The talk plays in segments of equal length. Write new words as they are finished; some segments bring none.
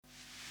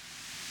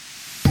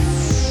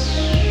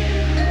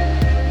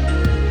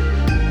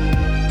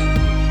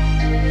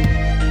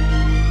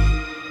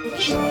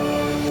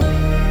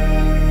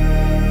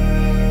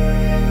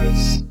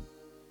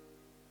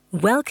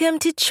Welcome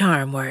to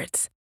Charm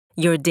Words,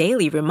 your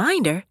daily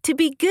reminder to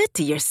be good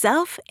to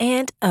yourself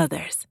and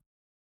others.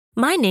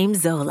 My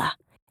name's Zola,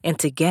 and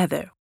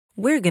together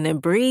we're going to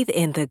breathe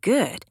in the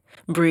good,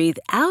 breathe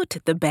out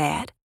the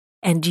bad,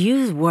 and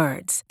use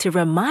words to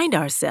remind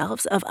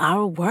ourselves of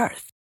our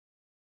worth.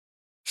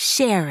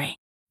 Sharing.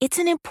 It's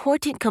an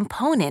important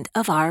component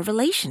of our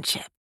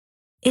relationship.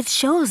 It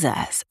shows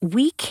us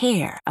we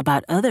care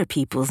about other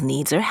people's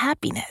needs or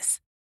happiness.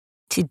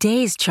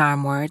 Today's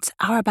charm words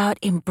are about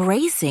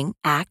embracing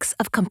acts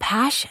of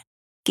compassion.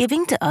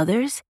 Giving to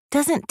others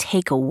doesn't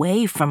take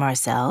away from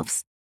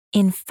ourselves.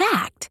 In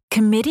fact,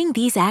 committing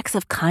these acts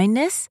of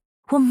kindness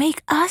will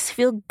make us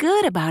feel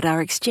good about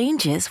our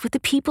exchanges with the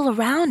people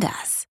around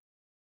us.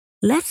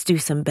 Let's do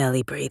some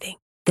belly breathing.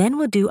 Then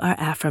we'll do our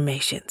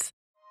affirmations.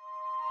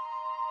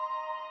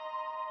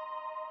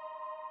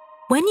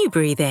 When you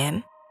breathe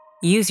in,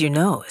 use your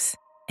nose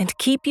and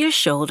keep your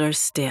shoulders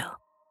still.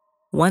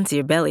 Once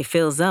your belly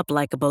fills up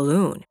like a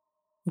balloon,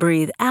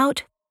 breathe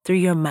out through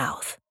your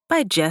mouth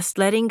by just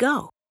letting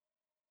go.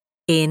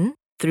 In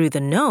through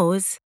the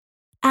nose,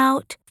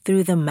 out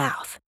through the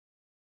mouth.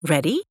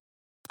 Ready?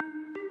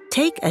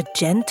 Take a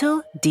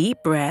gentle, deep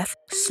breath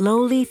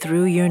slowly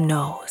through your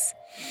nose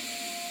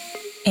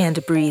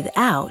and breathe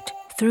out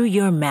through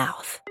your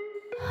mouth.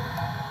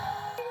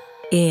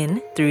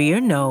 In through your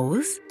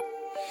nose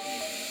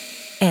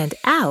and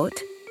out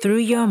through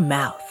your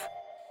mouth.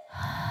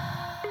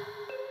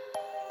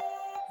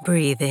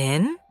 Breathe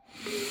in.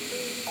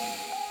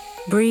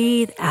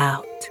 Breathe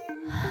out.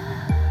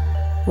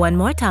 One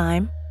more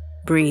time.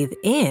 Breathe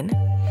in.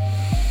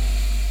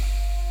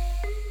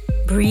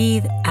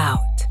 Breathe out.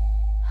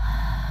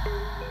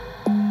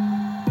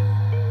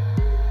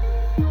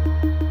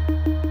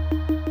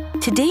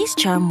 Today's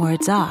charm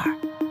words are,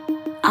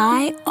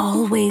 I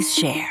always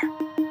share.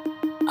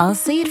 I'll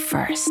say it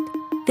first,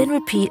 then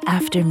repeat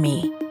after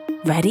me.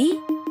 Ready?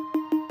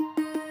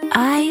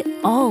 I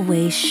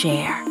always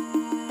share.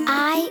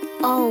 I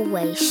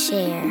always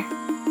share.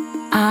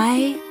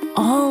 I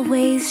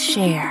always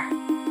share.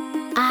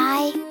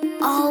 I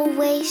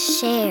always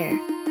share.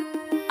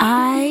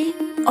 I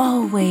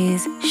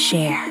always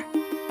share.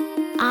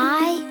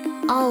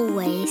 I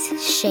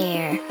always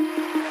share.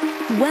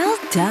 Well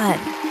done!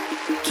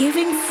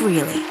 Giving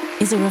freely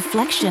is a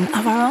reflection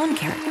of our own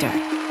character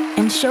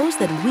and shows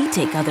that we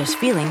take others'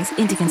 feelings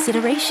into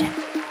consideration.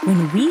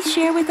 When we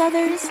share with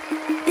others,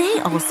 they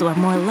also are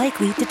more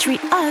likely to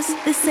treat us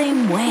the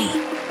same way.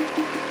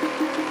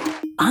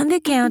 On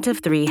the count of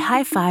 3,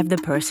 high-five the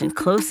person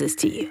closest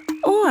to you,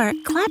 or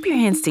clap your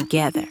hands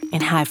together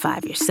and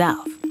high-five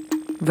yourself.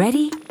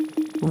 Ready?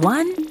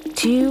 1,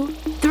 2,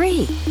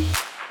 3.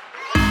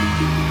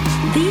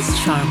 These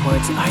charm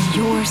words are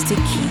yours to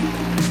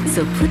keep,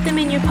 so put them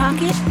in your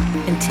pocket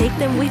and take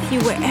them with you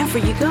wherever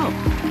you go.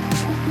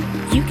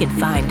 You can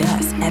find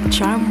us at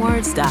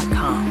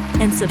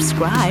charmwords.com and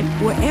subscribe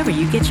wherever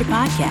you get your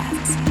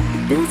podcasts.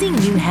 Building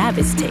new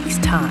habits takes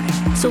time,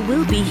 so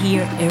we'll be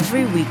here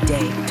every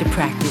weekday to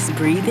practice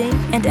breathing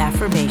and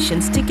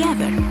affirmations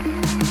together.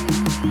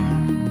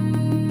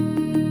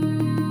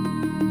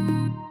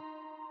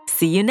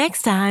 See you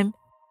next time.